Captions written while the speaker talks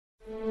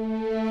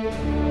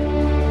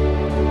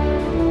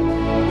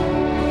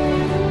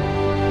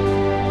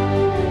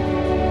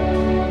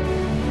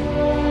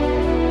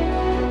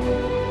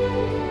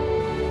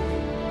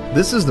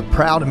This is the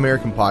Proud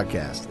American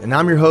Podcast, and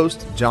I'm your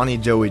host, Johnny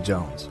Joey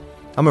Jones.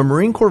 I'm a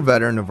Marine Corps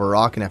veteran of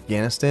Iraq and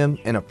Afghanistan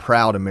and a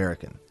proud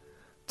American.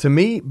 To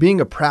me, being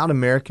a proud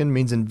American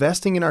means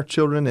investing in our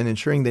children and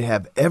ensuring they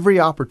have every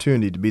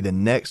opportunity to be the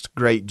next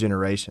great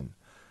generation.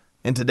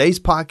 And today's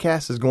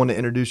podcast is going to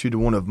introduce you to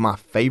one of my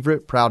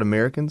favorite proud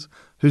Americans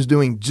who's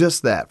doing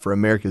just that for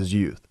America's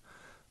youth.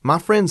 My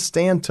friend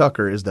Stan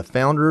Tucker is the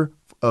founder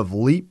of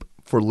Leap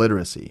for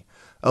Literacy,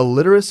 a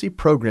literacy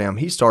program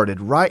he started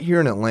right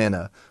here in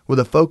Atlanta with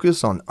a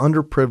focus on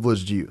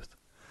underprivileged youth.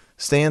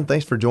 Stan,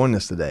 thanks for joining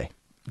us today.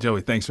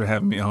 Joey, thanks for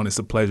having me on. It's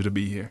a pleasure to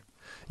be here.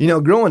 You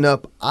know, growing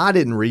up, I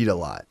didn't read a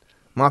lot.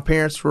 My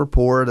parents were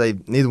poor.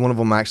 Neither one of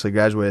them actually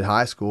graduated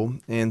high school,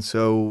 and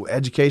so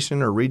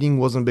education or reading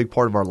wasn't a big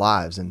part of our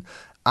lives. And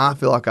I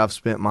feel like I've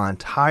spent my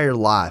entire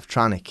life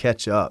trying to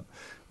catch up.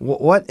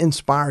 What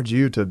inspired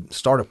you to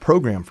start a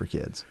program for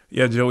kids?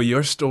 Yeah, Joey,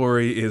 your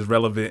story is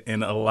relevant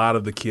in a lot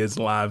of the kids'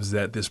 lives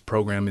that this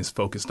program is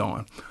focused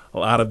on. A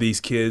lot of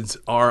these kids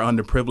are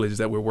underprivileged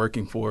that we're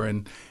working for,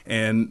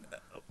 and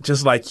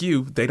just like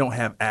you, they don't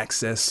have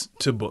access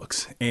to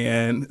books.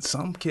 And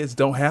some kids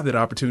don't have that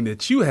opportunity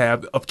that you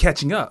have of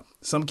catching up.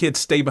 Some kids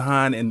stay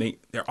behind and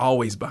they're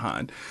always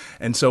behind.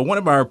 And so one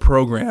of our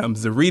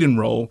programs, the Read and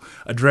Roll,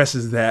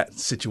 addresses that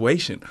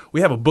situation.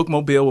 We have a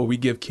bookmobile where we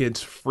give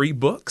kids free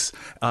books.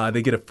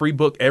 They get a free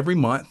book every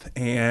month.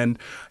 And,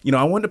 you know,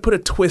 I wanted to put a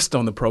twist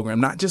on the program,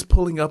 not just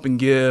pulling up and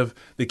give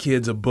the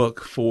kids a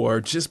book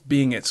for just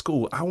being at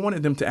school. I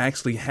wanted them to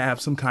actually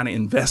have some kind of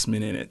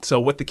investment in it.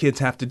 So what the kids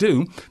have to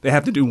do, they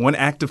have to do one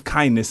act of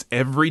kindness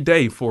every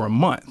day for a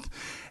month.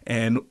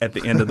 And at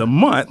the end of the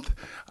month,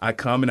 I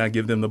come and I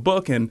give them the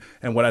book. And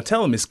what I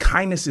tell them is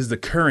kindness is the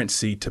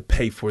currency to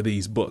pay for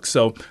these books.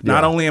 So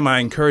not only am I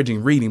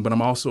encouraging reading, but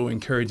I'm also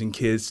encouraging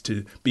kids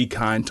to be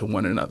kind to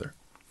one another.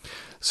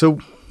 So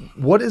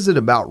what is it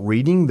about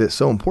reading that's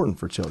so important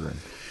for children?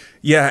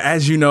 Yeah,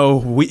 as you know,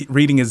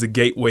 reading is a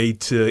gateway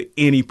to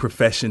any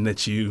profession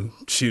that you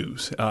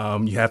choose.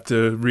 You have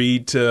to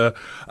read to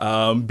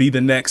be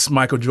the next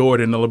Michael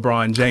Jordan or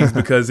LeBron James,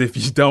 because if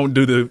you don't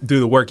do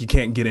the work, you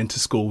can't get into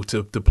school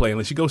to play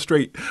unless you go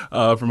straight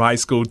from high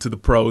school to the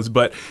pros.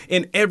 But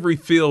in every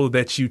field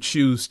that you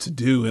choose to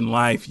do in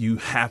life, you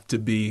have to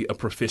be a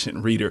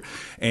proficient reader.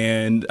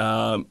 And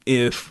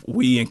if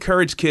we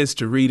encourage kids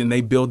to read and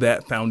they build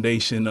that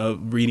foundation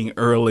of reading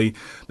early,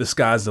 the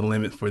sky's the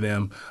limit for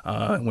them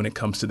when it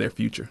comes to their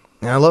future.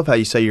 And I love how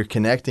you say you're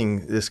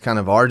connecting this kind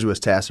of arduous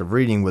task of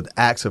reading with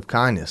acts of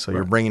kindness. So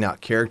You're bringing out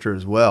character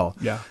as well.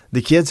 Yeah.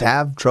 The kids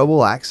have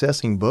trouble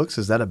accessing books.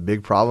 Is that a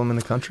big problem in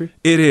the country?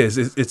 It is.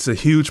 It's a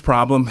huge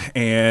problem.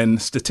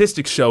 And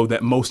statistics show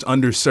that most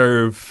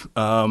underserved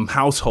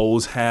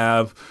households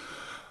have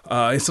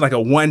it's like a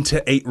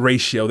 1-to-8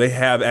 ratio. They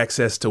have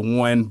access to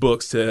 1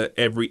 book to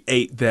every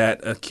 8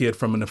 that a kid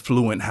from an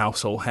affluent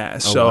household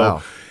has.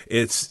 Wow.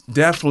 It's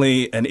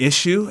definitely an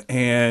issue.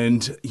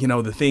 And, you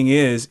know, the thing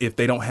is, if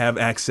they don't have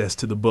access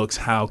to the books,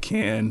 how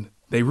can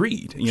they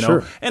read? You know,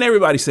 Sure. And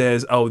everybody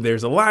says, oh,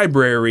 there's a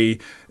library.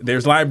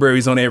 There's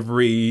libraries on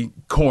every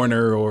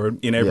corner or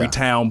in every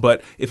town.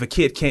 But if a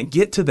kid can't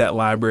get to that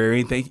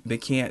library, they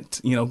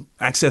can't, you know,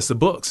 access the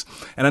books.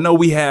 And I know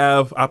we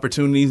have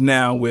opportunities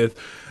now with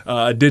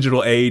a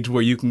digital age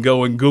where you can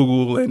go and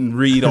Google and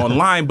read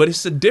online, but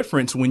it's a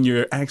difference when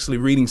you're actually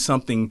reading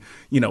something,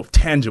 you know,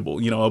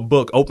 tangible, you know, a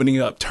book, opening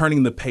up,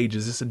 turning the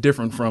pages. It's a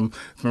different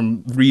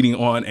from reading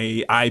on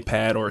a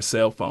iPad or a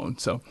cell phone.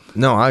 So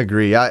No, I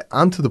agree.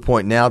 I'm to the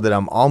point now that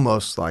I'm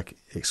almost like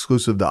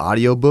exclusive to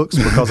audiobooks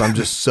because I'm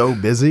just so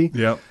busy.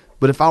 Yep.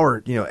 But if I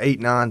were, 8,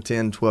 9,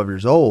 10, 12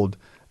 years old,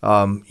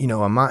 I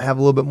might have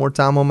a little bit more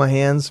time on my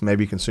hands,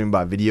 maybe consumed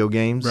by video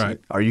games. Right.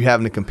 Are you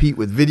having to compete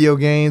with video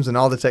games and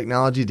all the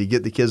technology to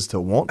get the kids to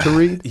want to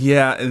read?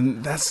 Yeah,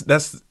 and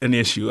that's an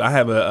issue. I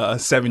have a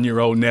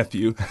 7-year-old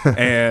nephew,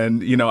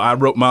 and, you know, I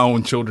wrote my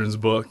own children's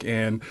book.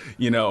 And,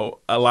 you know,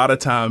 a lot of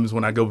times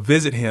when I go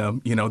visit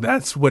him, you know,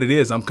 that's what it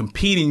is. I'm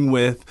competing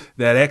with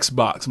that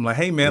Xbox. I'm like,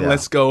 hey, man,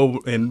 let's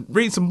go and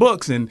read some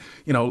books and,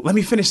 you know, let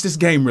me finish this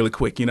game really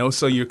quick, you know.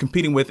 So you're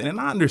competing with it,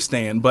 and I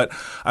understand. But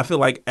I feel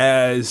like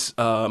as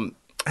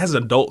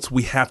adults,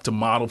 we have to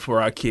model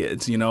for our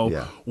kids, you know,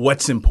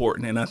 what's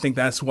important. And I think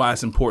that's why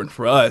it's important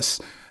for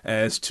us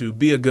as to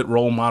be a good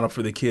role model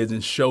for the kids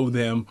and show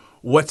them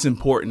what's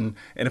important.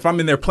 And if I'm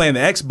in there playing the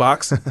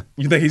Xbox,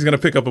 you think he's going to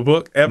pick up a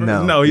book ever?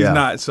 No, he's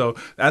not. So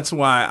that's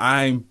why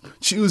I'm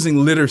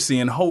choosing literacy,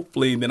 and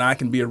hopefully then I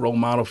can be a role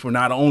model for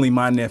not only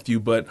my nephew,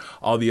 but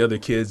all the other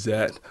kids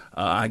that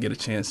I get a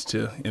chance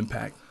to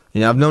impact. You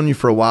know, I've known you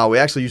for a while. We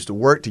actually used to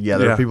work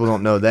together. Yeah. People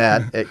don't know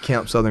that at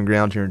Camp Southern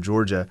Ground here in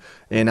Georgia.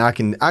 And I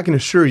can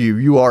assure you,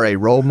 you are a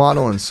role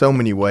model in so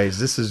many ways.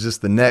 This is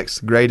just the next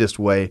greatest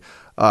way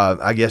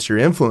I guess you're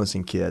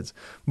influencing kids.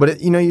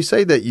 But, you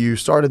say that you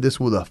started this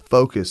with a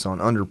focus on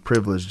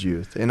underprivileged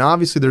youth. And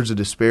obviously there's a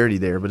disparity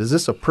there. But is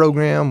this a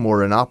program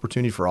or an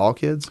opportunity for all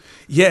kids?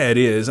 Yeah, it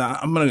is.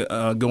 I'm going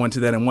to go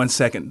into that in 1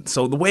 second.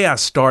 So the way I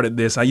started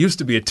this, I used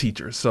to be a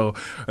teacher. So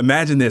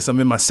imagine this. I'm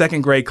in my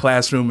second grade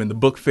classroom and the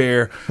book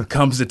fair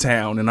comes to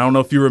town. And I don't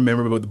know if you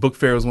remember, but the book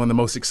fair was one of the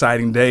most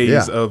exciting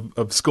days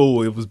of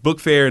school. It was book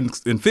fair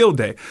and field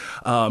day.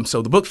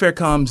 So the book fair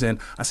comes and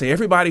I say,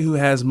 everybody who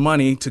has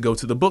money to go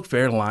to the book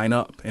fair, line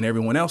up, and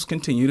everyone else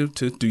continue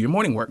to do your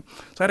morning work.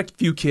 So I had a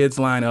few kids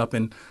line up,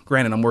 and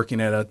granted, I'm working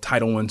at a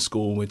Title I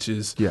school, which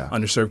is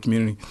underserved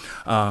community.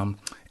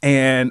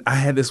 And I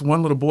had this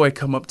one little boy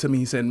come up to me.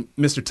 He said,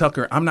 Mr.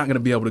 Tucker, I'm not going to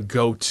be able to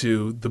go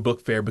to the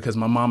book fair because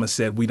my mama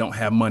said we don't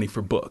have money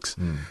for books.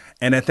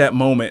 And at that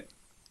moment,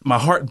 my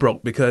heart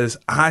broke because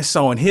I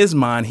saw in his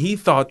mind, he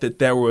thought that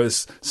there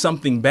was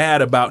something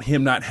bad about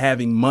him not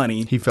having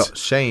money. He felt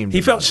shamed.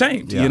 He felt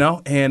shamed,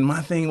 And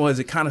my thing was,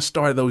 it kind of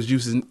started those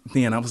juices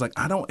then. I was like,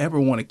 I don't ever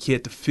want a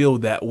kid to feel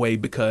that way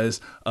because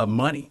of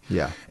money.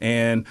 Yeah.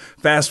 And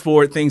fast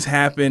forward, things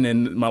happened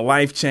and my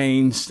life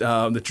changed.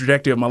 The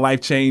trajectory of my life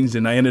changed.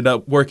 And I ended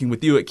up working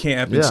with you at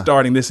camp and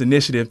starting this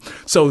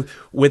initiative. So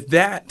with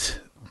that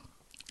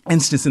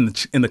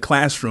instance in the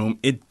classroom,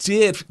 it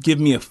did give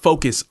me a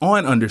focus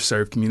on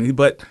underserved community,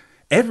 but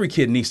every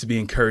kid needs to be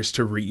encouraged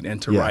to read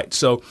and to write.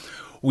 So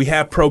we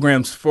have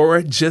programs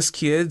for just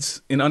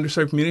kids in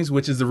underserved communities,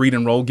 which is the Read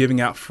and Roll,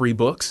 giving out free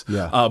books.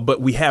 But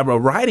we have a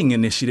writing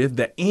initiative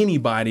that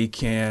anybody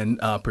can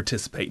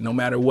participate, no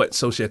matter what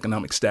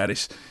socioeconomic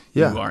status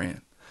you are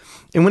in.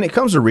 And when it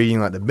comes to reading,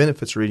 like the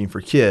benefits of reading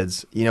for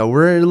kids,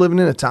 we're living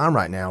in a time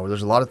right now where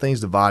there's a lot of things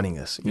dividing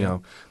us. You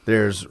know,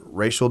 there's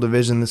racial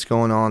division that's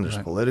going on. There's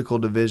political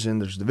division.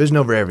 There's division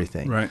over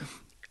everything. Right.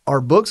 Are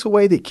books a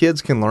way that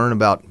kids can learn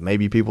about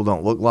maybe people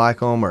don't look like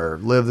them or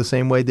live the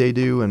same way they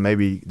do and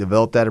maybe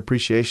develop that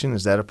appreciation?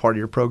 Is that a part of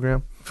your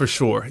program? For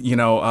sure.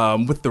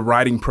 With the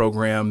writing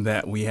program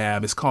that we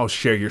have, it's called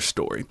Share Your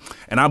Story.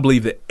 And I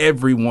believe that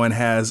everyone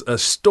has a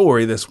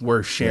story that's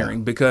worth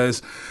sharing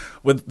because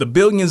with the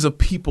billions of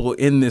people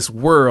in this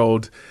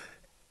world,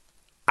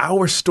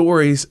 our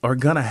stories are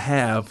going to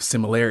have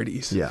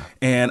similarities.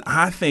 And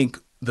I think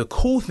the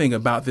cool thing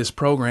about this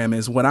program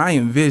is what I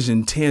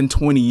envision 10,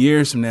 20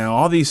 years from now,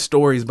 all these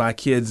stories by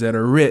kids that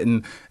are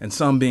written and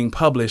some being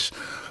published,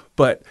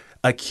 but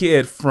a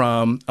kid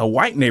from a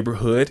white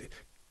neighborhood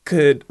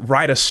could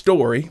write a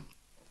story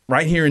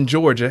right here in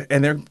Georgia,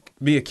 and there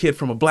be a kid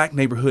from a black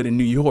neighborhood in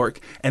New York,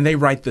 and they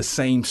write the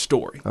same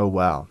story. Oh,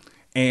 wow.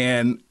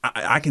 And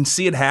I can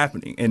see it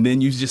happening. And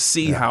then you just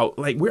see how,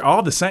 we're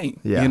all the same,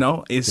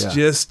 It's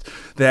just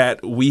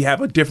that we have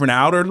a different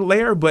outer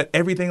layer, but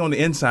everything on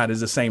the inside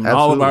is the same. And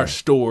all of our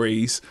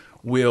stories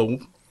will,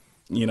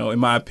 in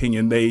my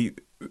opinion,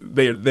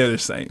 they're the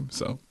same.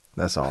 So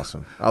that's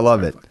awesome. I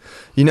love it.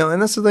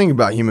 And that's the thing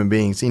about human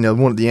beings.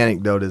 One of the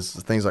anecdote is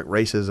things like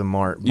racism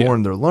aren't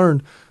born, they're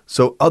learned.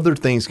 So other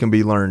things can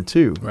be learned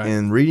too. Right.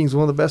 And reading is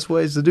one of the best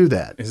ways to do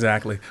that.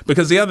 Exactly.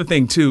 Because the other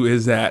thing too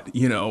is that,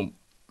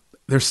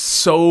 there's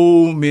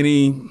so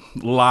many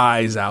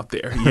lies out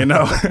there,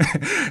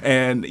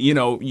 and,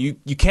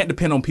 you can't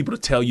depend on people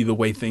to tell you the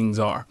way things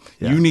are.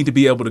 You need to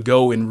be able to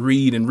go and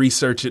read and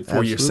research it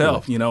for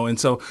yourself, and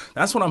so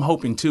that's what I'm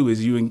hoping too,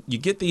 is you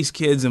get these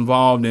kids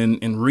involved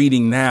in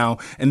reading now.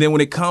 And then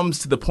when it comes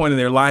to the point of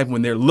their life,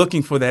 when they're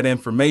looking for that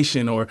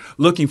information or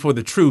looking for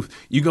the truth,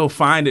 you go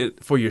find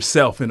it for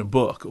yourself in a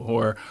book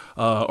or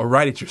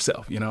write it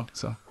yourself,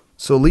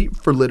 So Leap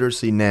for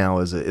Literacy Now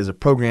is a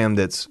program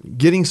that's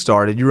getting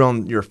started.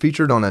 You're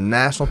featured on a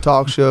national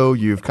talk show.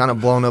 You've kind of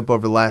blown up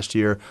over the last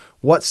year.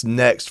 What's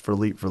next for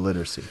Leap for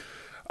Literacy?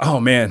 Oh,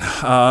 man.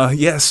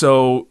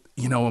 So,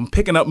 I'm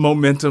picking up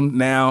momentum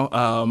now.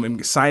 I'm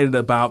excited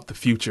about the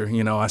future.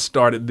 I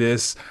started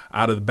this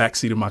out of the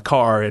backseat of my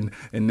car, and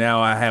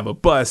now I have a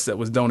bus that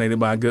was donated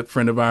by a good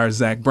friend of ours,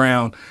 Zach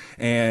Brown.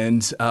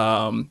 And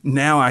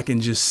now I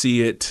can just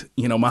see it.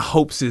 My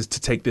hopes is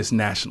to take this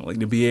nationally,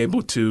 to be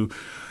able to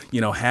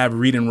have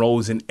read and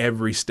rolls in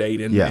every state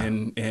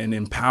and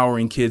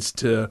empowering kids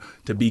to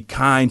be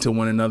kind to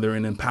one another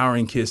and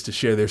empowering kids to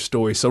share their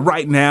stories. So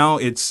right now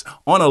it's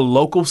on a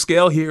local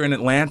scale here in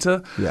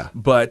Atlanta,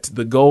 but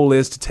the goal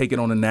is to take it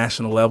on a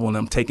national level, and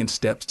I'm taking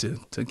steps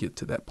to get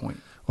to that point.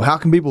 Well, how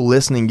can people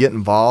listening get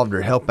involved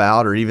or help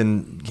out or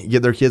even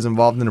get their kids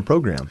involved in a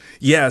program?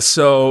 Yeah,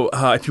 so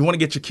if you want to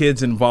get your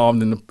kids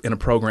involved in a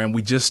program,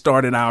 we just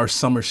started our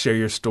Summer Share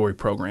Your Story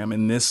program,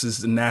 and this is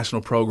the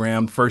national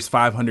program. First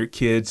 500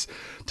 kids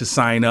to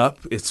sign up.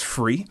 It's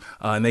free,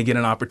 and they get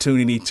an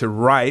opportunity to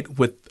write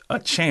with a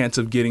chance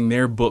of getting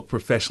their book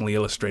professionally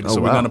illustrated. Oh,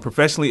 so we're wow. going to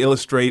professionally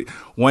illustrate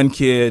one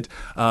kid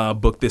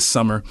book this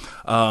summer.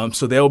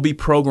 So there will be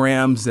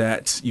programs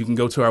that you can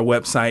go to our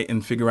website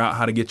and figure out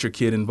how to get your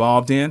kid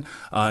involved in.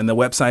 And the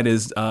website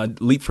is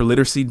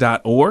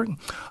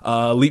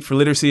leapforliteracy.org. Leap for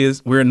Literacy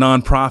we're a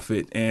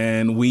nonprofit,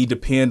 and we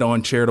depend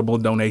on charitable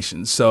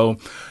donations. So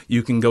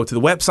you can go to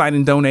the website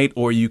and donate,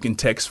 or you can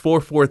text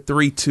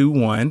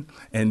 44321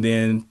 and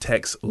then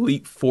text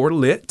Leap for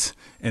Lit,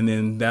 and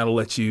then that'll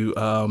let you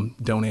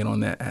donate on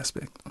that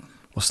aspect.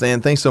 Well,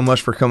 Stan, thanks so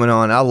much for coming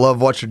on. I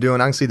love what you're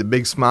doing. I can see the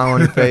big smile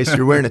on your face.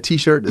 You're wearing a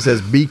T-shirt that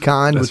says "Be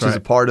Kind," That's which is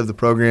a part of the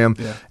program,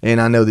 and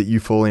I know that you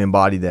fully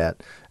embody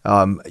that.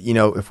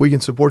 If we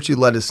can support you,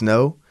 let us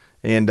know.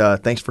 And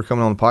thanks for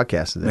coming on the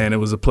podcast today. Man, it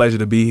was a pleasure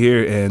to be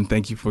here, and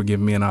thank you for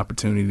giving me an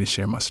opportunity to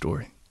share my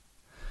story.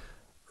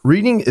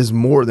 Reading is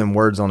more than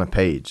words on a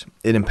page.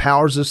 It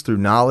empowers us through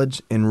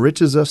knowledge,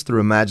 enriches us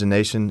through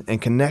imagination,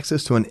 and connects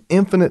us to an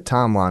infinite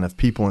timeline of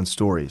people and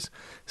stories.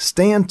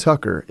 Stan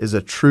Tucker is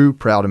a true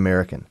proud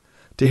American.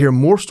 To hear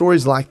more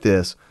stories like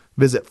this,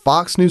 visit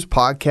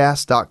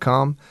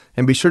foxnewspodcast.com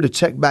and be sure to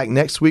check back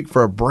next week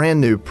for a brand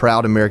new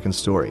Proud American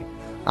story.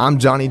 I'm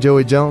Johnny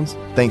Joey Jones.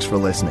 Thanks for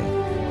listening.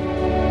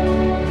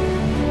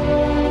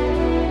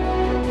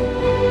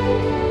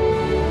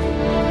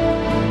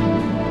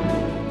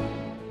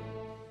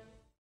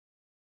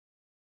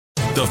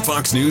 The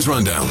Fox News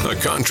Rundown, a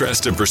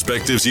contrast of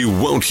perspectives you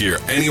won't hear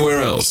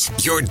anywhere else.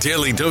 Your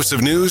daily dose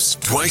of news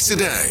twice a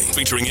day,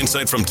 featuring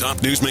insight from top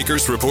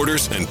newsmakers,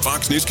 reporters, and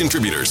Fox News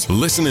contributors.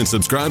 Listen and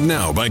subscribe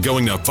now by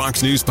going to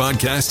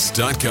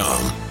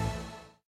foxnewspodcasts.com.